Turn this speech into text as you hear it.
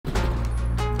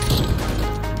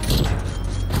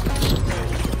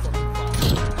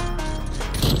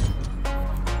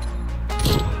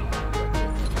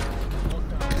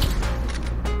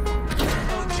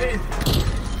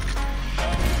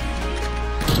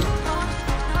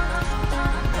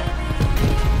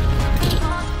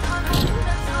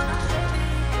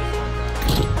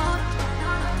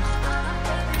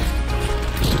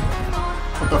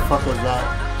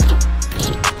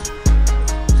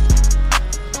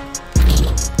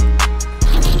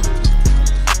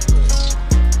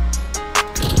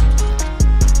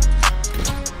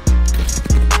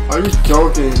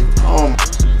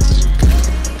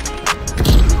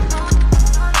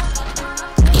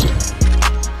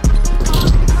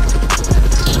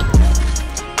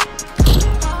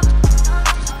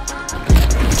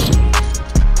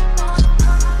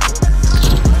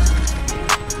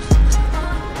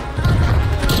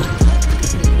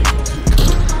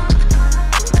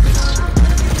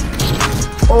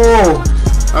Oh!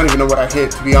 I don't even know what I hit,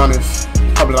 to be honest.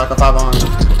 Probably like a 5 on.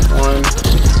 1,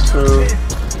 2,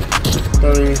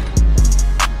 3,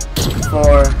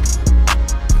 4.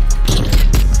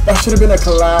 That should have been a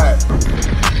collab.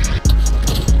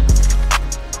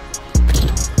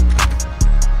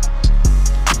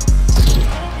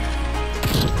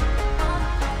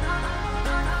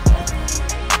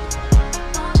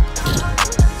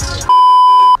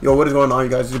 Yo, what is going on, you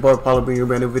guys? It's your boy Apolloh bringing you a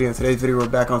brand new video. In today's video, we're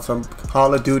back on some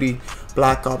Call of Duty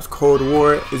Black Ops Cold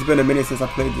War. It's been a minute since I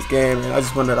played this game, and I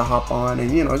just wanted to hop on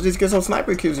and, you know, just get some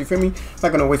sniper kills, you feel me?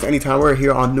 Not gonna waste any time. We're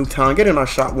here on Nuketown, getting our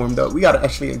shot warmed up. We got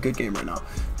actually a good game right now.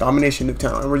 Domination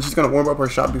Nuketown. And we're just gonna warm up our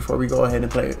shot before we go ahead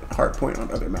and play Hardpoint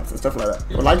on other maps and stuff like that.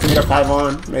 Would like to get a 5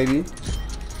 on, maybe.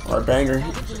 Or a banger.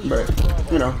 But,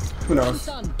 you know, who knows?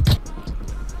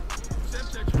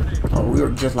 Oh, we were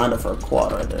just lined up for a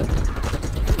quad right there.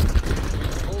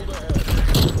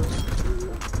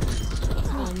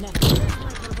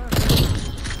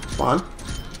 On.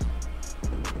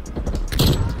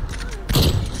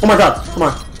 Oh my god, come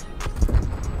on.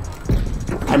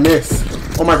 I missed.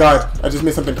 Oh my god, I just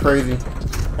missed something crazy.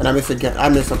 And I missed again. I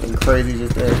missed something crazy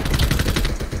just there.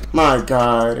 My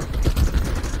god.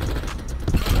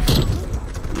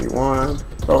 Give me one.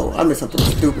 Bro, I missed something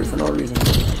stupid for no reason.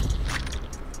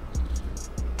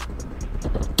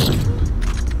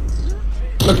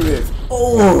 Look at this.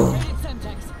 Oh!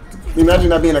 Imagine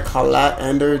that being a collat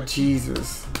ender.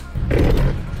 Jesus.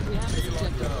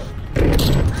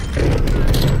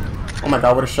 Oh my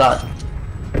god, what a shot.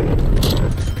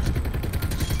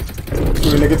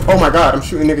 Shooting niggas. Oh my god, I'm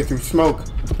shooting niggas through smoke.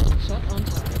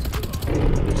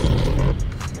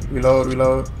 Reload,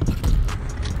 reload.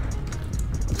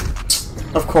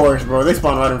 Of course, bro. They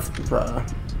spawn right in bro.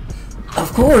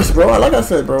 Of course, bro. Like I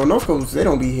said, bro, North Coast, they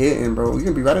don't be hitting, bro. You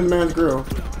can be right in the man's grill.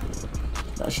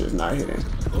 That shit's not hitting.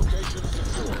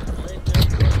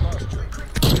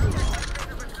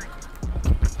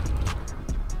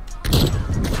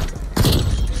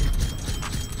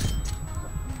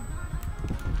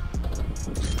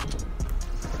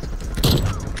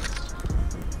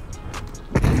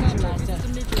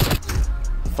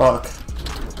 Fuck.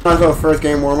 Might as well first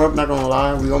game warm up, not gonna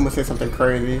lie. We almost hit something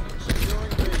crazy.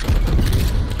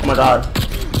 Oh my god.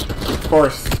 Of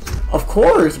course. Of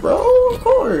course, bro. Of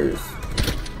course.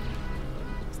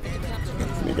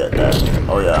 Let me get that.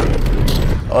 Oh yeah.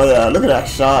 Oh yeah, look at that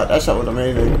shot. That shot was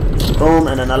amazing. Boom,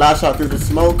 and then the last shot through the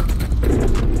smoke.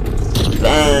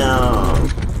 Damn.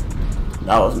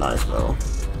 That was nice, bro.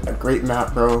 A great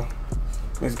map, bro.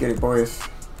 Let's get it, boys.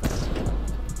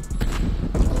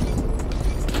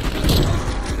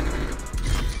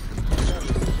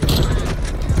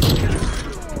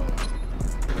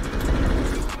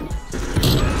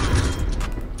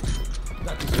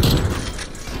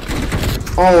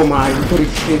 Oh my, you could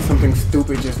have hit something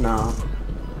stupid just now.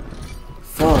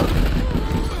 Fuck.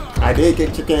 I did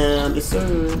get chicken, yes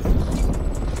sir.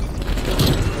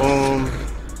 Boom.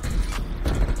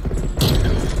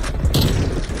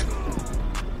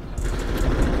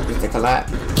 Just a collab.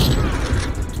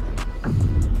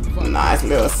 Nice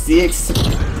little 6.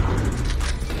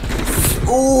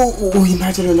 Ooh,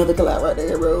 imagine another collab right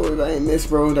there, bro. If I ain't missed,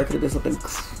 bro, that could have been something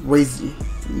crazy.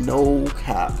 No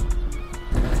cap.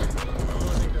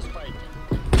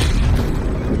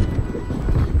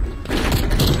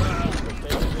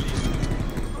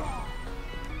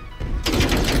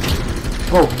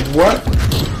 Oh, what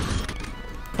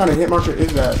kind of hit marker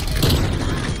is that?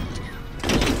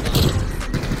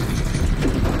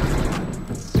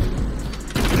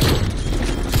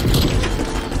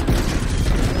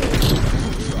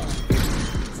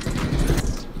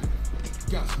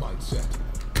 Gas mindset.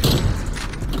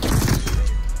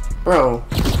 Bro.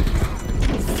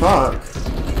 Fuck.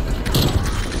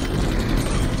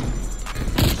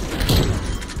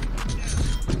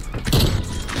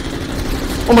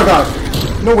 Oh my god.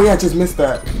 No way I just missed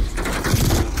that.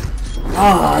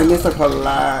 Ah, I missed a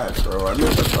collide, bro. I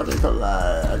missed a fucking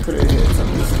collide. I could have hit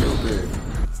something stupid.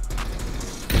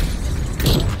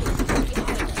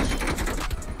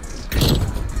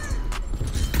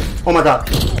 Oh my god.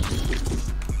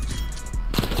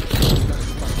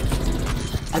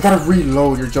 I gotta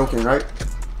reload. You're joking, right?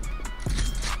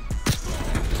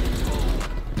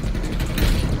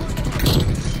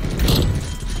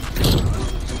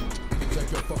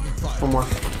 One more.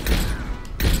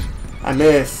 I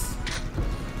missed.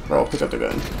 Bro, pick up the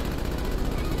gun.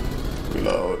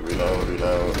 Reload, reload,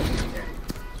 reload.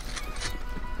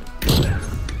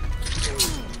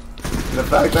 The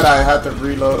fact that I had to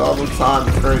reload all the time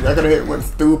is crazy. I could have hit one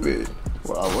stupid.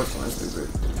 Well, I was going stupid.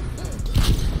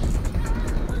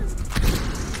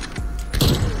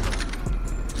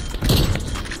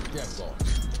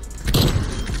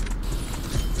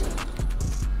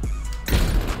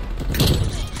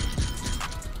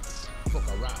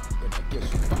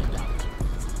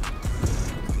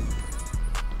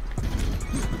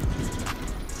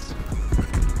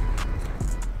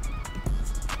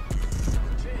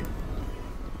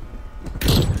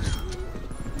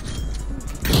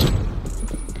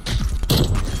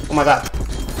 Oh my god.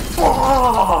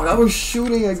 Oh, I was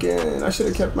shooting again. I should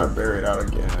have kept my buried out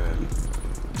again.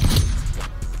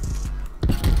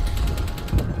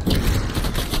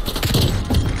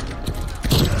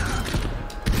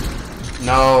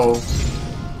 No.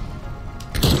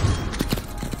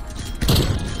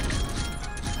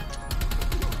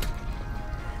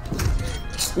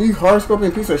 You hard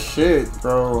scoping piece of shit,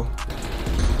 bro.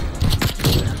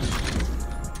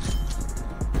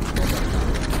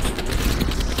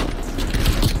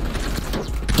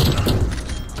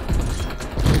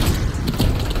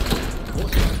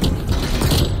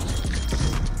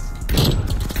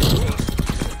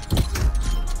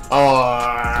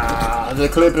 Oh, the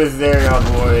clip is there, y'all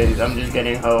boys. I'm just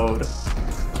getting hoed.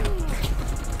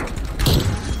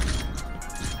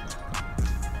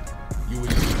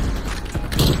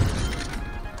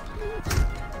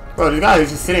 Bro, this guy is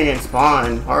just sitting in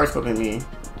spawn, hard scoping me.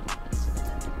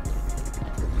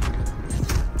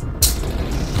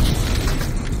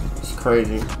 It's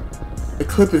crazy. The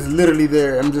clip is literally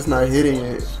there. I'm just not hitting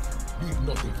it.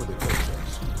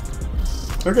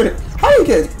 Look at it. How you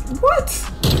get? What?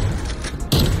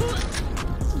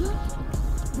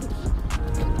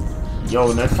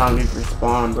 Yo, next time we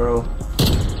respawn, bro.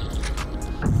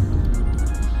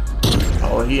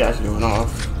 Oh, he actually went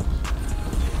off.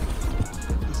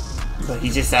 But he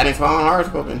just sat in spawn hard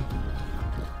scoping.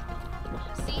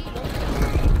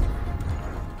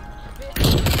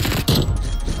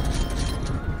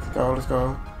 Let's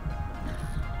go.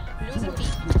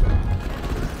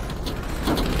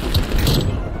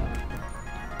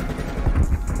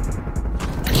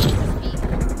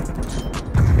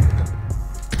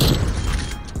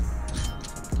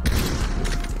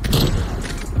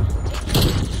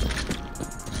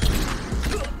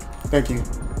 Thank you.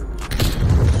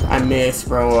 I missed,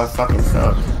 bro. I fucking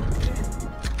suck.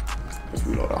 Let's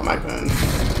reload all my guns.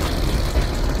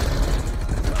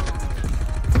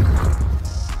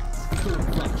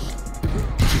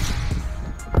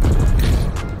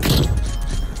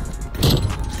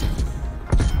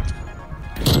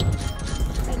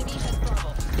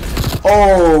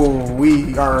 Oh,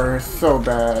 we are so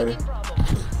bad.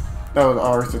 That was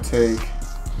ours to take.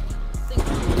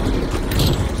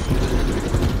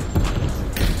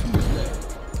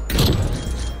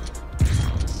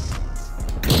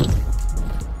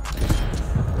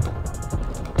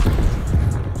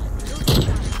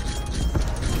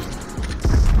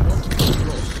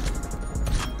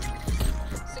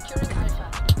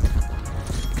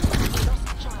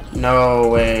 No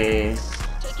way.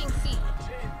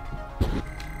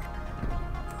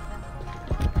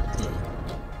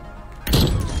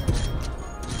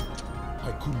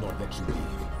 I could not let you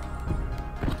leave.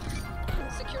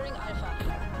 Securing Alpha.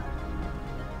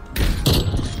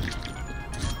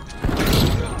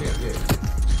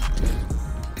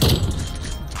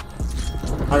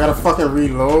 I gotta fucking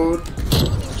reload.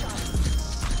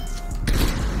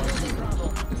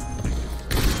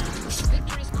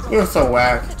 He was so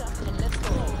whack.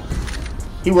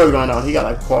 He was going on. He got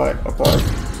like a quad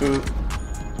 2.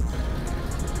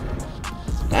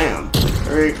 Damn.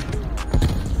 3.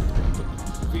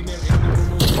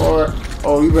 4.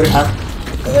 Oh, you better have.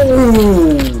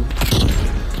 Ooh.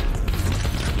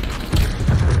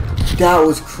 That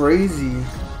was crazy.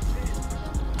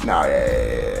 Nah,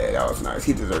 yeah, that was nice.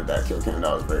 He deserved that kill cam.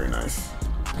 That was very nice.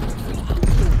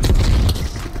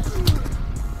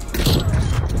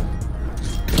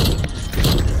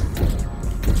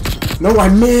 No, I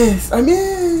missed! I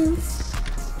missed!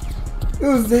 It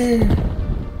was there.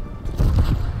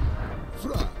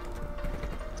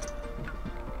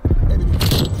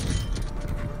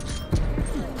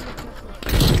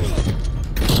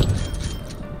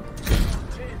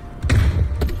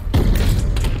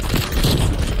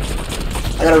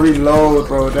 I gotta reload,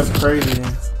 bro. That's crazy.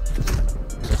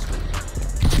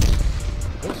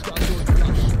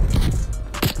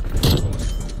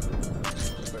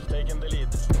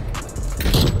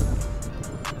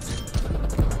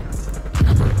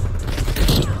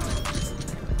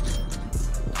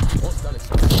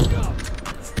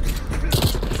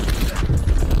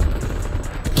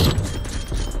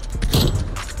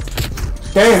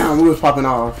 Damn, we was popping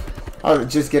off. I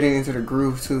was just getting into the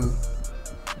groove too.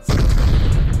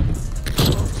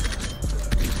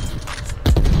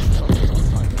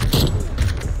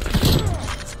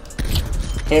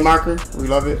 Hey marker, we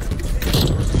love it.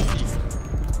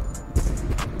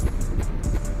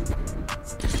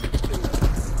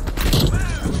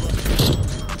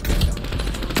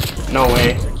 No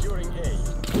way.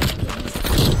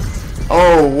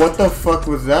 Oh, what the fuck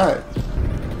was that?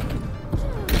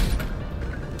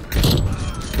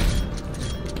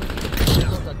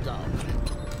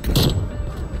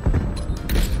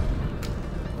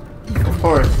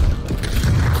 course.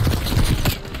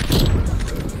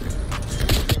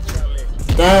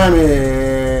 Damn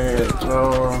it,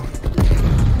 bro.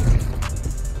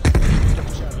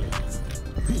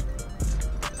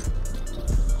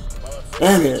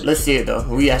 Damn it. Let's see it though.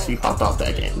 We actually popped off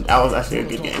that game. That was actually a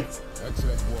good game.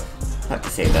 I have to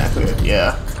say that clear.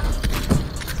 Yeah.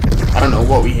 I don't know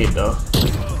what we hit though.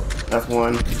 That's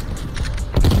 1,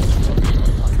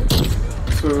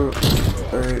 2,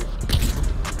 3.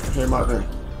 Hit marker.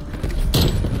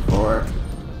 4.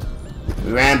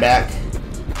 We ran back.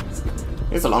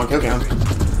 It's a long kill count.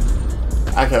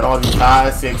 I killed all these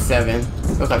 5, 6, 7.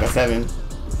 Looks like a 7.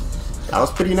 That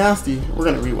was pretty nasty. We're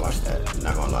gonna rewatch that.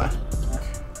 Not gonna lie.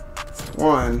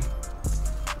 1,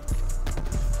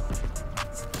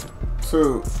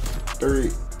 2,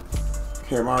 3.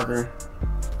 Hit marker.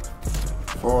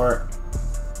 4.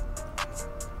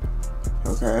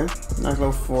 Okay. Nice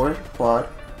little 4 quad.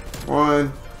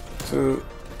 1, 2,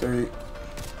 3.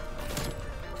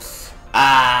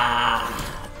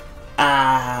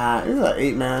 It was an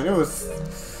 8, man. It was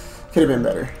could have been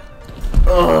better.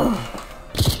 Ugh.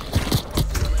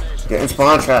 Getting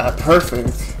spawn trap,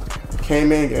 perfect.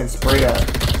 Came in getting sprayed at.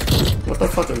 What the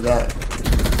fuck is that?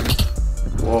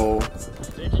 Whoa.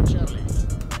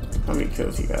 How many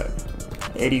kills he got?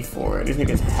 84. This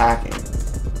nigga's hacking.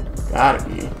 Gotta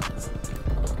be.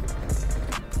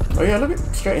 Oh yeah, look at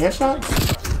straight headshots.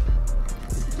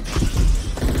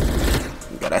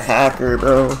 You got a hacker,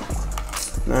 bro.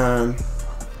 Man.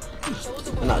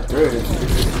 Not good.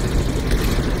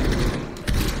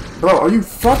 Bro, are you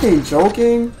fucking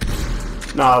joking?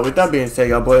 Nah, with that being said,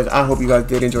 y'all boys, I hope you guys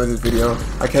did enjoy this video.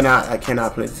 I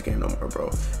cannot play this game no more, bro.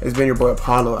 It's been your boy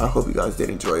Apollo. I hope you guys did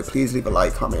enjoy it. Please leave a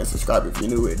like, comment, and subscribe if you're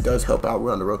new. It does help out.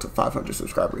 We're on the road to 500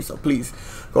 subscribers, so please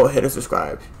go ahead and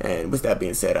subscribe. And with that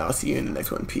being said, I'll see you in the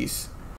next one. Peace.